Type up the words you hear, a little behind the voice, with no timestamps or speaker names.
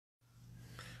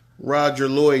Roger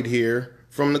Lloyd here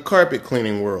from the carpet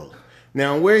cleaning world.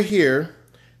 Now we're here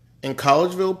in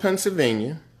Collegeville,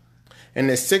 Pennsylvania in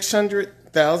this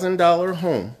 $600,000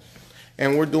 home,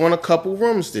 and we're doing a couple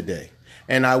rooms today.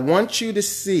 And I want you to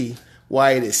see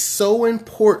why it is so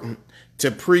important to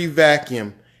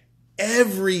pre-vacuum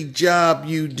every job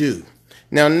you do.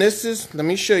 Now this is, let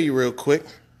me show you real quick.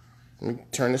 Let me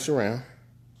turn this around.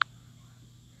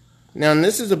 Now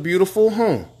this is a beautiful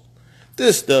home.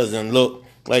 This doesn't look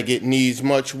like it needs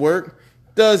much work,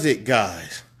 does it,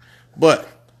 guys? But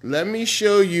let me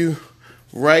show you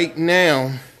right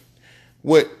now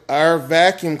what our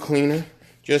vacuum cleaner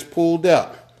just pulled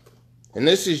out. And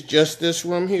this is just this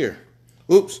room here.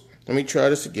 Oops, let me try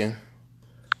this again.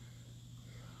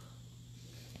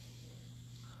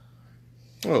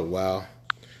 Oh, wow.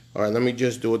 All right, let me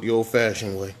just do it the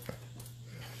old-fashioned way.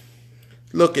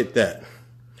 Look at that.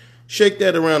 Shake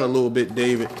that around a little bit,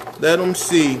 David. Let them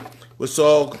see what's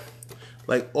all,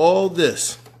 like all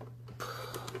this.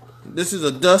 This is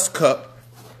a dust cup,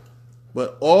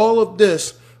 but all of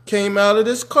this came out of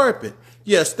this carpet.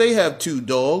 Yes, they have 2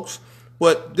 dogs,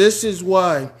 but this is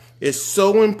why it's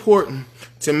so important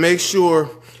to make sure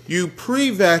you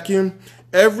pre-vacuum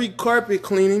every carpet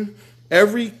cleaning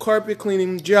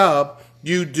job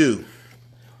you do.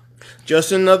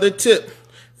 Just another tip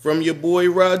from your boy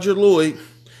Roger Lloyd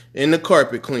in the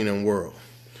carpet cleaning world.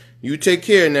 You take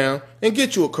care now and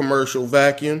get you a commercial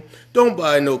vacuum. Don't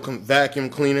buy no vacuum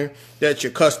cleaner that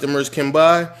your customers can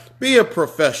buy. Be a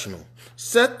professional.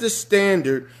 Set the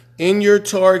standard in your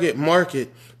target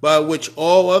market by which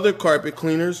all other carpet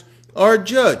cleaners are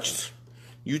judged.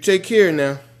 You take care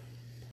now.